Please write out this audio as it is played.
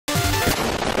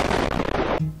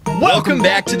Welcome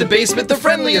back to the basement, the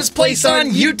friendliest place on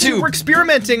YouTube. We're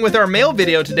experimenting with our mail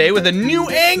video today with a new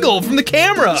angle from the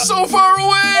camera. So far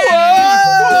away!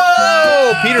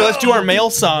 Whoa! Peter, let's do our mail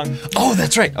song. Oh,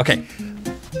 that's right. Okay.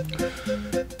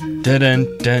 Dun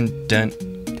dun dun dun.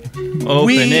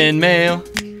 Opening mail.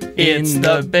 It's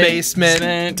the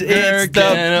basement. It's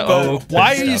the boat.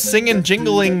 Why are you singing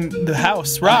Jingling the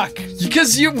House Rock?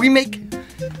 Because we make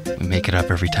it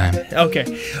up every time. Okay.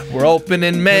 We're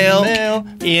opening mail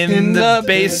in the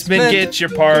basement. Get your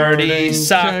party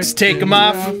socks. Take them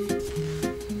off.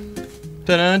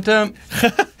 Dun dun dun.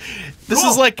 This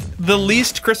is like the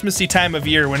least Christmassy time of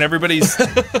year when everybody's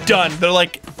done. They're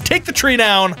like, take the tree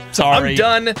down. Sorry. I'm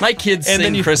done. My kids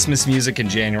sing Christmas music in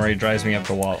January. It drives me up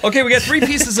the wall. Okay, we got 3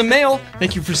 pieces of mail.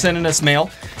 Thank you for sending us mail.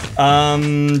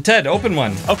 Ted, open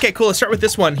one. Okay, cool. Let's start with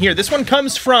this one here. This one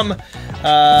comes from,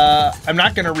 I'm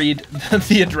not going to read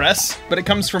the address, but it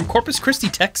comes from Corpus Christi,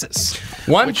 Texas.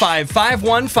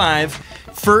 15515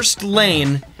 First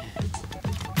Lane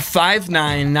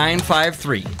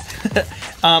 59953.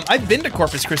 I've been to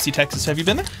Corpus Christi, Texas. Have you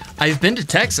been there? I've been to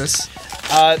Texas.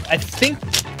 I think,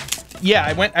 yeah,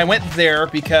 I went there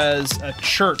because a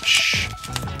church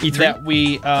E3? that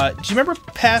we, do you remember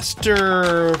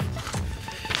Pastor,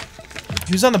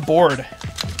 he was on the board.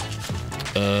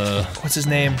 What's his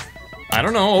name? I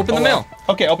don't know. Open the mail.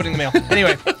 Okay, opening the mail.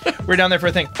 Anyway, we're down there for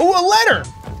a thing. Oh, a letter!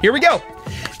 Here we go.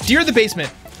 Dear the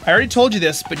Basement, I already told you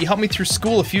this, but you helped me through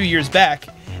school a few years back,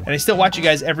 and I still watch you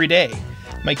guys every day.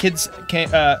 My kids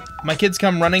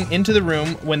come running into the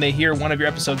room when they hear one of your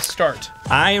episodes start.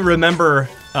 I remember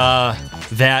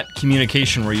that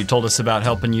communication where you told us about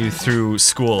helping you through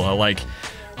school, like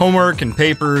homework and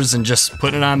papers and just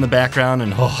putting it on the background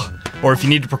and or if you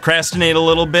need to procrastinate a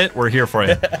little bit, we're here for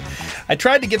you. I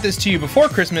tried to get this to you before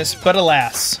Christmas, but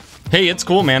alas. Hey, it's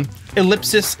cool, man.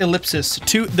 Ellipsis.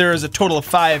 There is a total of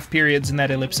 5 periods in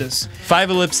that ellipsis. 5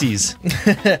 ellipses.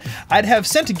 I'd have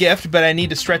sent a gift, but I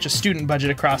need to stretch a student budget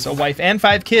across a wife and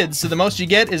 5 kids, so the most you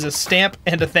get is a stamp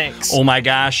and a thanks. Oh my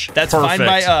gosh. That's perfect. fine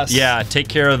by us. Yeah, take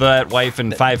care of that wife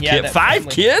and 5 kids. 5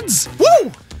 kids?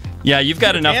 Woo! Yeah, you've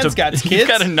got enough you've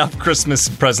got enough Christmas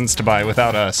presents to buy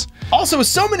without us. Also, with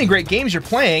so many great games you're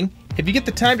playing, if you get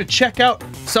the time to check out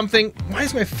something, why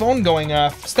is my phone going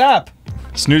off? Stop.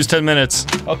 Snooze 10 minutes.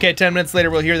 Okay, 10 minutes later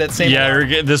we'll hear that same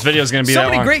alarm. This video is going to be that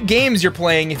long. So many great games you're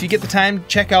playing. If you get the time,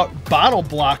 check out Battle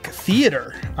Block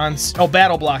Theater on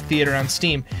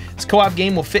Steam. This co-op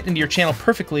game will fit into your channel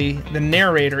perfectly. The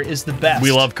narrator is the best.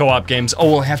 We love co-op games. Oh,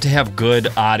 we'll have to have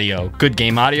good audio, good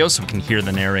game audio, so we can hear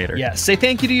the narrator. Yeah. Say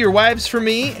thank you to your wives for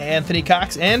me, Anthony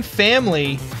Cox, and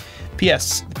family.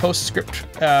 P.S. The postscript.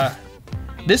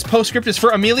 This postscript is for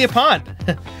Amelia Pond.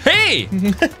 Hey.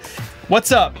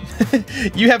 What's up?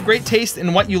 You have great taste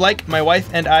in what you like. My wife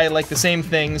and I like the same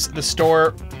things. The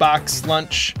store box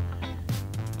lunch.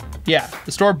 Yeah,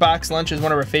 the store box lunch is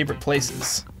one of our favorite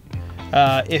places.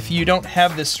 If you don't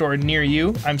have this store near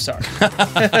you, I'm sorry.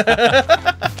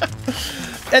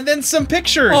 And then some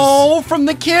pictures. Oh, from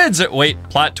the kids. Wait,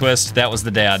 plot twist. That was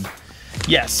the dad.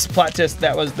 Yes, plot twist.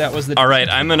 That was the. All right,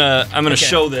 I'm gonna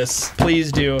show this.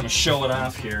 Please do. I'm gonna show it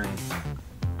off here.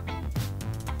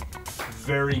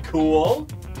 Very cool.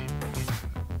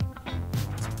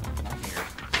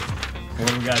 What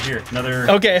do we got here? Another.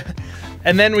 Okay,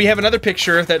 and then we have another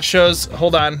picture that shows.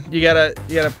 Hold on, you gotta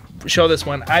show this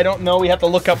one. I don't know. We have to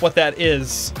look up what that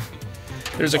is.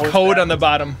 There's a code on the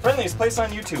bottom. Friendliest place on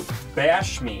YouTube.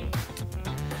 Bash me.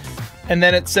 And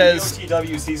then it says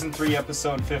OTW Season 3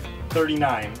 Episode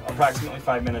 39, approximately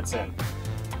 5 minutes in.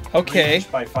 Okay.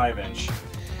 3" by 5".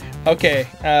 Okay,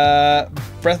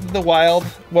 Breath of the Wild,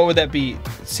 what would that be?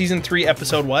 Season 3,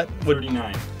 episode what?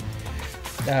 39.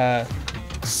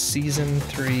 Season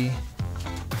 3,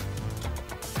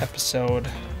 episode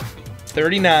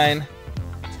 39,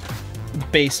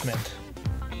 Basement.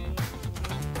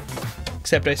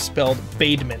 Except I spelled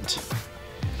Badement.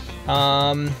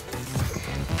 1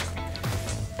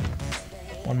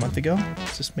 month ago?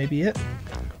 Is this maybe it?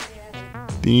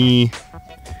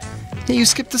 Hey, you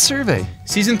skipped the survey.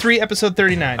 Season 3, episode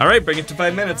 39. All right, bring it to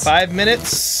 5 minutes. 5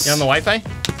 minutes. You on the Wi-Fi?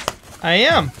 I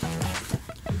am.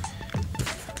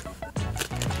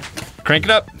 Crank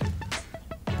it up.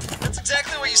 That's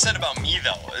exactly what you said about me,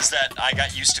 though, is that I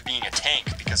got used to being a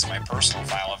tank because of my personal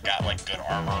file. I've got, like, good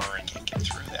armor and can't get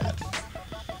through that.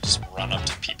 Just run up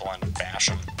to people and bash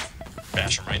them.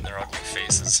 Bash them right in their ugly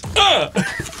faces.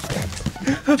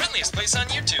 Friendliest place on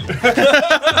YouTube.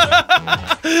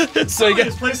 So you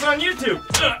Friendliest place on YouTube.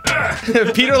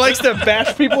 Peter likes to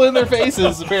bash people in their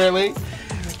faces, apparently.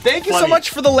 Thank you so much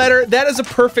for the letter. That is a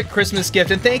perfect Christmas gift.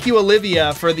 And thank you,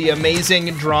 Olivia, for the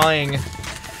amazing drawing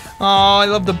Oh, I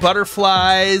love the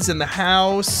butterflies and the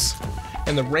house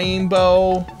and the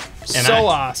rainbow.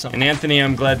 Awesome. And Anthony,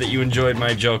 I'm glad that you enjoyed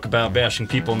my joke about bashing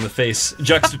people in the face,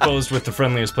 juxtaposed with the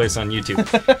friendliest place on YouTube.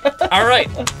 All right,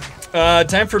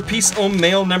 time for Peace O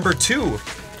Mail number 2.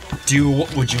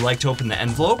 Would you like to open the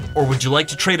envelope, or would you like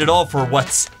to trade it all for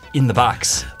what's in the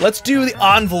box? Let's do the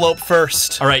envelope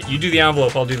first. All right, you do the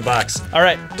envelope, I'll do the box. All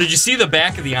right. Did you see the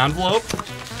back of the envelope?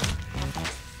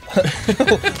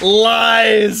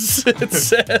 Lies, it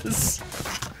says.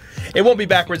 It won't be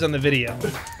backwards on the video.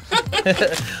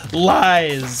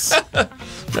 Lies.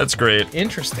 That's great.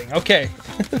 Interesting. Okay.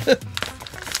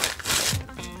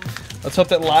 Let's hope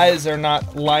that lies are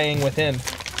not lying within.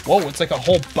 Whoa, it's like a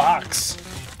whole box.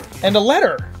 And a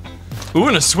letter. Ooh,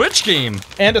 and a Switch game.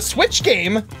 And a Switch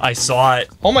game. I saw it.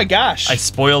 Oh my gosh. I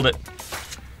spoiled it.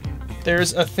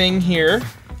 There's a thing here.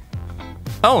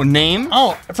 Oh, name?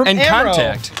 Oh, from and Amro.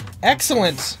 contact.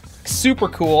 Excellent. Super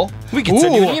cool. We can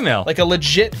send you an email. Like a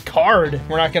legit card.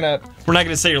 We're not gonna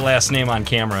say your last name on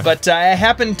camera. But I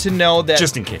happen to know that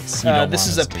just in case. This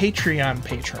is a Patreon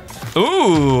patron.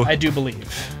 Ooh. I do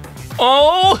believe.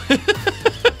 Oh.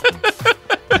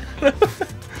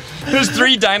 There's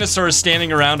 3 dinosaurs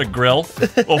standing around a grill.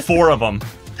 Well, 4 of them.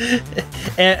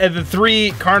 And the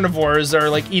 3 carnivores are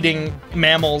like eating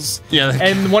mammals. Yeah.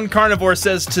 And one carnivore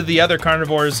says to the other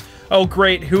carnivores, "Oh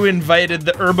great, who invited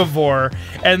the herbivore?"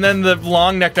 And then the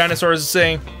long neck dinosaur is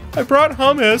saying, "I brought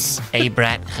hummus." I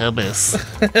brought hummus.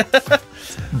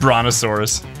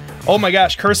 Brontosaurus. Oh my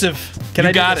gosh, cursive. Can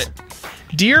I do got this? it.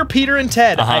 Dear Peter and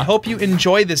Ted, I hope you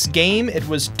enjoy this game. It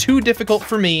was too difficult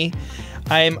for me.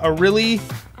 I am a really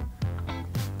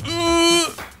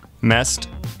messed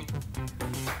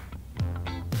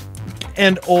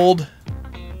and old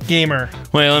gamer.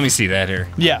 Wait, let me see that here.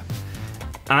 Yeah.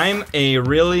 I'm a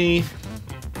really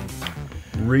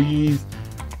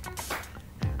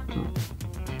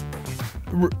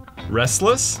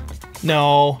restless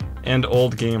No. and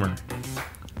old gamer.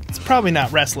 It's probably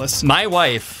not restless. My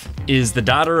wife is the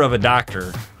daughter of a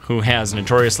doctor who has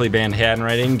notoriously bad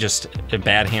handwriting, just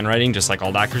like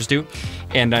all doctors do,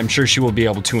 and I'm sure she will be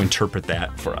able to interpret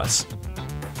that for us.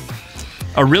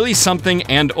 A really something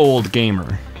and old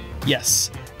gamer.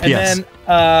 Yes. And P.S. then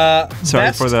Sorry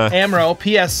best for the Amro.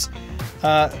 P.S.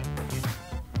 The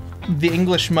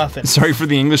English muffin. Sorry for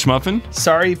the English muffin?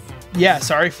 Sorry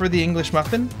for the English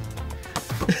muffin.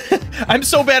 I'm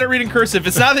so bad at reading cursive.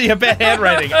 It's not that you have bad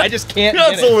handwriting. I just can't get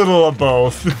That's it. a little of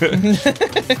both.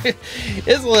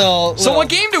 It's a little. So what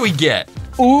game do we get?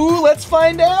 Ooh, let's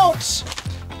find out.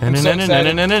 I'm so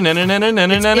excited.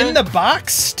 It's in the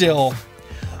box still.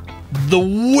 The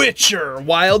Witcher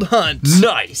Wild Hunt.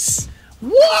 Nice.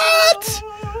 What?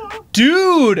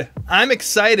 Dude, I'm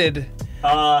excited.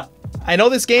 I know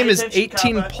this game is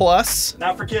 18 plus.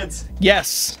 Not for kids.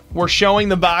 Yes, we're showing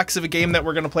the box of a game that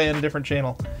we're going to play on a different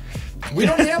channel. We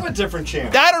don't have a different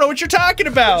channel. I don't know what you're talking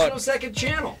about. There's no second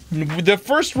channel. The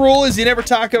first rule is you never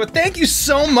talk about. Thank you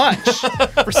so much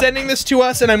for sending this to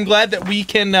us, and I'm glad that we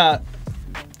can,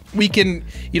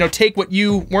 take what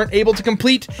you weren't able to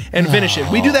complete and finish it.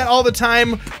 We do that all the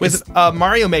time with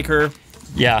Mario Maker.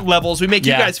 Levels. We make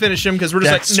you guys finish them because we're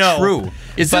just no. True.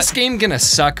 Is this game gonna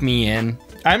suck me in?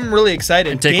 I'm really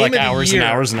excited. And take Game like of the hours and year.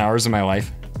 hours and hours of my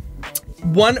life.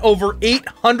 Won over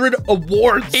 800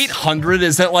 awards. 800?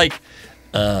 Is that like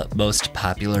Most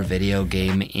popular video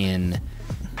game in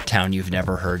town you've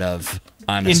never heard of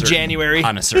January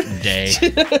on a certain day.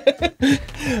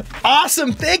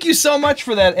 Awesome. Thank you so much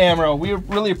for that, Amro. We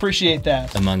really appreciate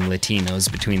that. Among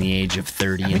Latinos between the age of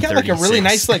 30 and 36. We got like a really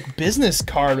nice business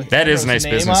card. With that is a Amro's nice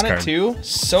name business on card. It too.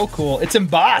 So cool. It's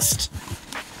embossed.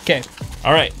 Okay.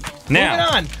 All right. Now,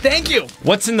 moving on. Thank you.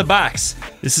 What's in the box?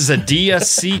 This is a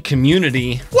DSC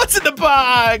community. What's in the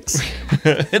box?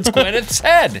 It's Gwyneth's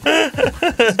head.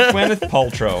 It's Gwyneth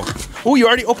Paltrow. Oh, you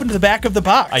already opened the back of the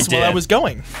box I did. while I was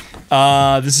going.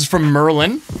 This is from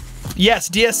Merlin. Yes,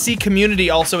 DSC community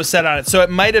also is set on it. So it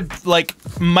might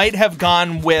have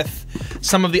gone with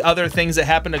some of the other things that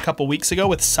happened a couple weeks ago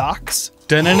with socks.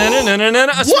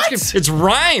 What? It's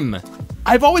Rhyme.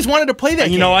 I've always wanted to play that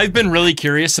game. You know, I've been really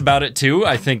curious about it too.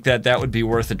 I think that would be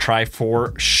worth a try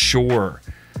for sure.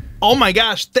 Oh my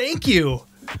gosh, thank you.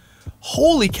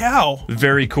 Holy cow.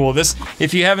 Very cool.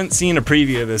 If you haven't seen a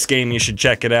preview of this game, you should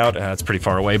check it out. It's pretty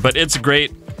far away, but it's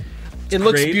great. It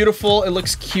looks beautiful, it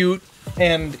looks cute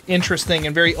and interesting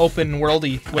and very open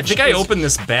worldy. I think I opened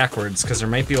this backwards because there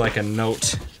might be like a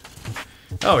note.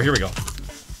 Oh, here we go.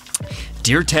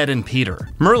 Dear Ted and Peter,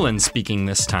 Merlin speaking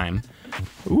this time.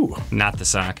 Ooh. Not the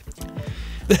sock.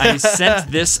 I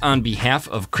sent this on behalf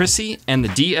of Chrissy and the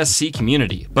DSC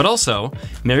community, but also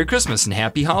Merry Christmas and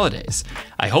Happy Holidays.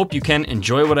 I hope you can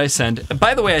enjoy what I send.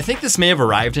 By the way, I think this may have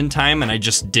arrived in time, and I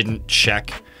just didn't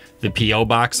check the P.O.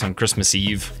 box on Christmas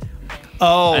Eve.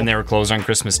 Oh. And they were closed on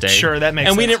Christmas Day. Sure, that makes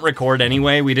sense. And we didn't record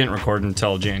anyway. We didn't record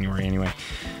until January anyway.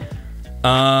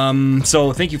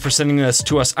 So thank you for sending this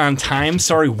to us on time.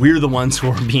 Sorry, we're the ones who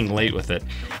are being late with it.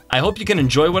 I hope you can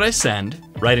enjoy what I send.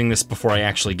 Writing this before I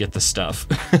actually get the stuff.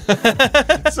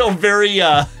 So very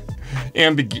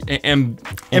ambiguous. And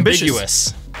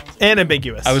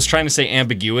ambiguous. I was trying to say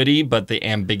ambiguity, but the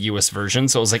ambiguous version,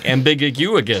 so it was like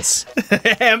ambiguous.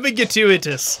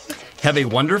 Ambiguous. Have a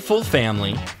wonderful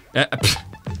family.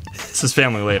 This is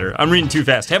family later. I'm reading too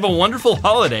fast. Have a wonderful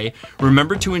holiday.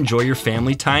 Remember to enjoy your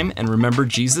family time, and remember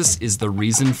Jesus is the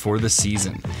reason for the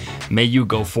season. May you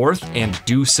go forth and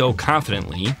do so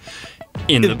confidently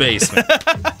in the basement.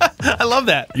 I love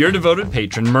that. Your devoted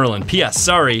patron, Merlin. P.S.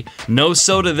 Sorry, no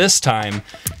soda this time.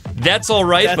 That's all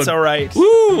right. That's all right.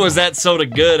 Woo, was that soda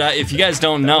good? If you guys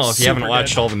don't know, if you haven't super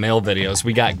watched good. all the mail videos,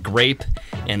 we got grape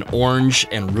and orange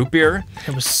and root beer.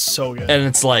 It was so good. And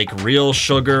it's like real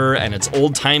sugar, and it's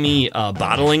old-timey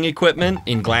bottling equipment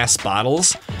in glass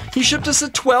bottles. He shipped us a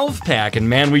 12-pack, and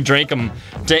man, we drank them,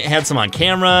 had some on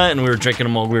camera, and we were drinking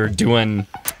them while we were doing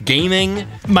gaming.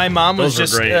 My mom was Those are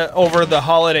just great. over the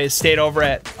holidays, stayed over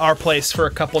at our place for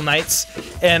a couple nights,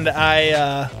 and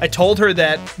I told her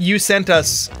that you sent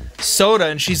us soda,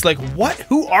 and she's like, "What?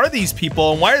 Who are these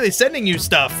people, and why are they sending you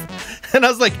stuff?" And I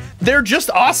was like, "They're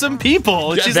just awesome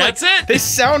people." And Yeah, she's that's like, it. "They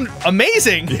sound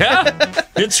amazing." Yeah,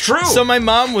 it's true. So my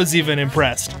mom was even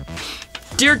impressed.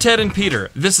 Dear Ted and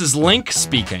Peter, this is Link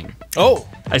speaking. Oh,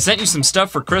 I sent you some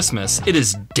stuff for Christmas. It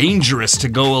is dangerous to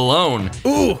go alone.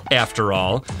 ooh. After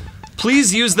all,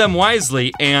 please use them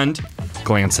wisely and,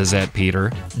 glances at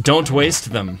Peter, don't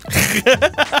waste them.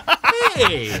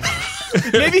 Hey!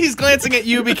 Maybe he's glancing at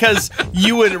you because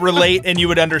you would relate and you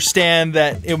would understand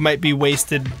that it might be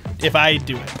wasted if I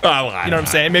do it. Oh, well, You know what I'm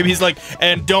saying? Maybe he's like,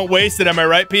 "And don't waste it." Am I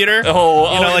right, Peter?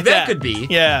 Oh, You know, like that could be.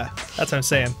 Yeah, that's what I'm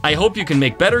saying. I hope you can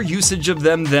make better usage of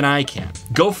them than I can.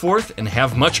 Go forth and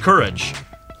have much courage.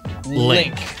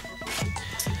 Link.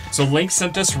 So Link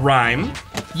sent us rhyme.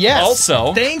 Yes.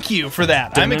 Also- thank you for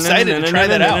that. I'm excited to try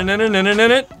that out.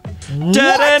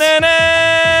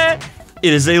 Da-da-da-da.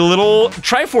 It is a little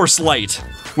Triforce light,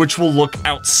 which will look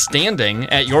outstanding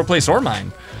at your place or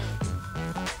mine.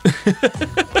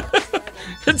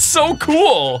 It's so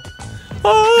cool.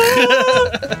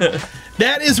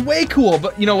 That is way cool.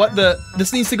 But you know what?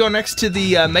 This needs to go next to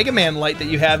the Mega Man light that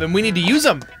you have, and we need to use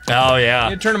them. Oh yeah.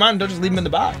 You turn them on and don't just leave them in the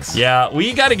box. Yeah,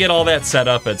 we got to get all that set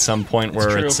up at some point where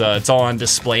true. it's all on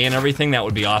display and everything. That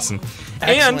would be awesome.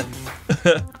 Excellent.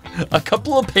 And a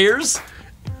couple of pairs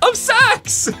of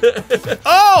socks.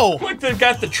 Oh! Look, they've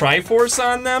got the Triforce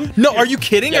on them. No, are you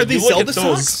kidding? Yeah, Are these you look Zelda at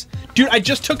those. socks? Dude, I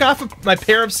just took off my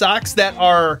pair of socks that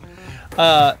are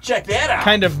Check that out.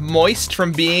 kind of moist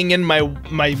from being in my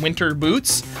winter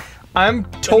boots. I'm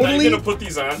totally... I'm gonna put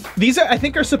these on. These I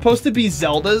think are supposed to be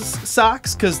Zelda's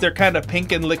socks because they're kind of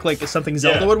pink and look like something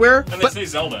Zelda would wear. And they But say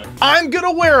Zelda. I'm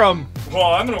gonna wear them.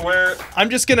 Well, I'm gonna wear. I'm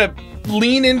just gonna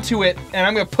lean into it and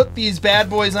I'm gonna put these bad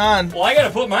boys on. Well, I gotta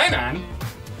put mine on.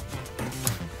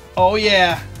 Oh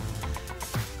yeah.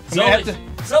 I'm gonna have Zelda,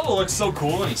 to- Zelda looks so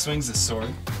cool when he swings his sword.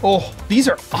 Oh, these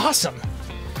are awesome.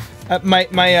 My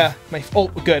oh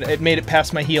good, it made it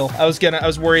past my heel. I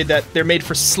was worried that they're made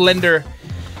for slender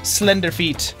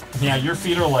feet. Yeah, your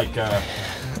feet are like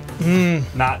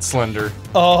not slender.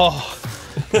 Oh.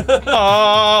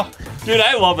 Oh. Dude,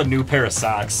 I love a new pair of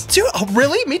socks. Dude, oh,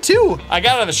 really? Me too. I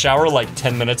got out of the shower like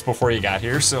 10 minutes before you got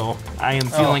here, so I am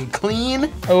feeling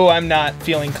clean. Oh, I'm not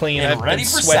feeling clean. And I've ready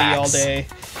been for sweaty socks. all day.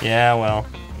 Yeah, well.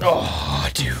 Oh,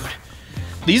 dude.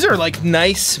 These are like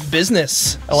nice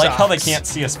business I like how they socks. can't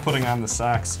see us putting on the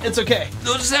socks. It's okay.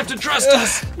 They'll just have to trust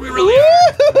us. We really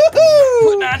are putting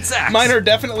Woo-hoo-hoo! on socks. Mine are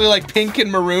definitely like pink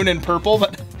and maroon and purple,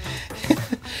 but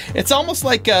it's almost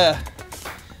like Gryffindor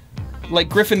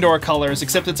colors,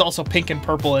 except it's also pink and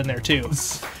purple in there too.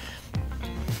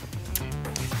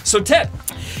 So, Ted,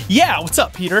 Yeah, what's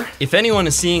up, Peter? if anyone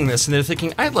is seeing this and they're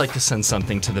thinking, I'd like to send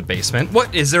something to the basement,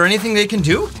 what, is there anything they can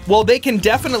do? Well, they can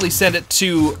definitely send it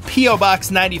to P.O.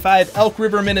 Box 95, Elk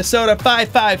River, Minnesota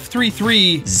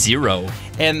 5533. 0.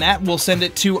 And that will send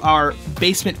it to our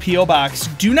basement P.O. Box.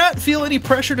 Do not feel any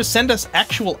pressure to send us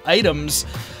actual items,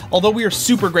 although we are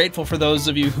super grateful for those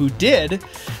of you who did.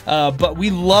 But we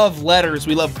love letters,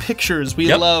 we love pictures, we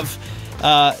Yep. love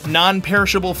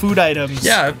non-perishable food items.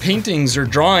 Yeah, paintings or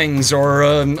drawings or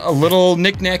a little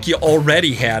knickknack you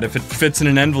already had if it fits in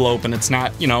an envelope and it's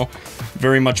not,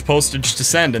 very much postage to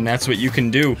send, and that's what you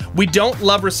can do. We don't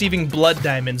love receiving blood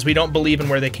diamonds. We don't believe in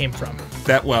where they came from.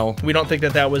 That well. We don't think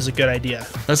that that was a good idea.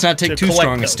 Let's not take To too collect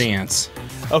strong a those. stance.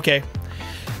 Okay.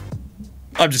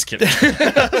 I'm just kidding.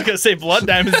 I was gonna say blood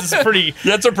diamonds is pretty.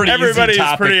 That's a pretty easy Everybody's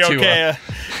topic pretty to, okay.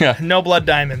 yeah. No blood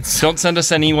diamonds, Don't send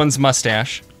us anyone's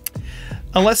mustache.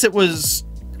 unless it was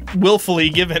willfully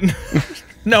given.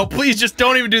 No, please just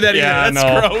don't even do that either.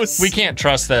 That's gross. We can't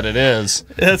trust that it is.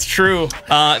 That's true.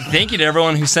 Thank you to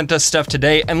everyone who sent us stuff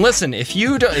today. And listen, if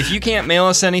you can't mail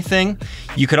us anything,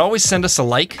 you could always send us a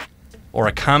like or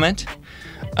a comment.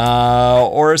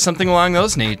 Or something along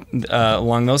those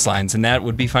lines, and that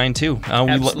would be fine too.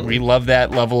 We love that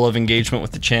level of engagement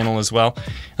with the channel as well.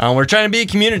 We're trying to be a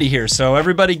community here, so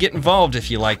everybody get involved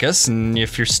if you like us, and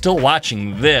if you're still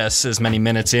watching this as many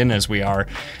minutes in as we are,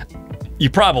 you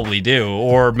probably do,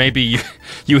 or maybe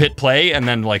you hit play and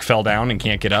then like fell down and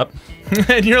can't get up.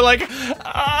 And you're like,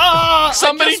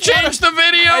 Somebody change the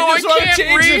video. I just want to can't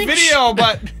change reach. the video,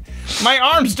 but my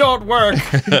arms don't work.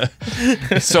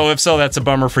 So if so, that's a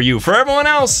bummer for you. For everyone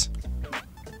else,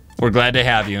 we're glad to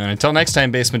have you. And until next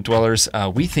time, Basement Dwellers,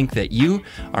 we think that you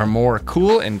are more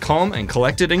cool and calm and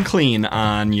collected and clean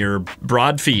on your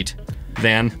broad feet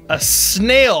than A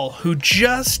snail who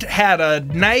just had a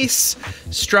nice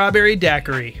strawberry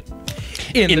daiquiri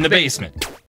in the basement.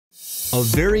 A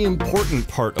very important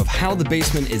part of how the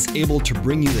basement is able to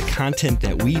bring you the content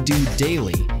that we do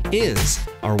daily is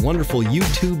our wonderful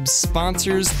YouTube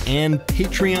sponsors and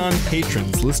Patreon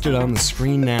patrons listed on the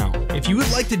screen now. If you would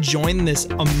like to join this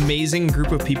amazing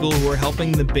group of people who are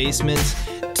helping the basement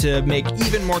to make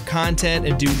even more content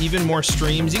and do even more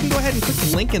streams, you can go ahead and click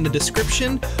the link in the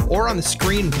description or on the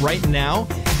screen right now.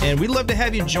 And we'd love to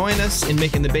have you join us in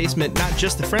making the basement not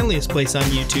just the friendliest place on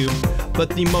YouTube, but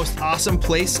the most awesome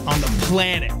place on the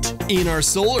planet, In our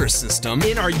solar system,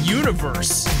 in our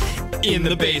universe, in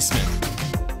the basement.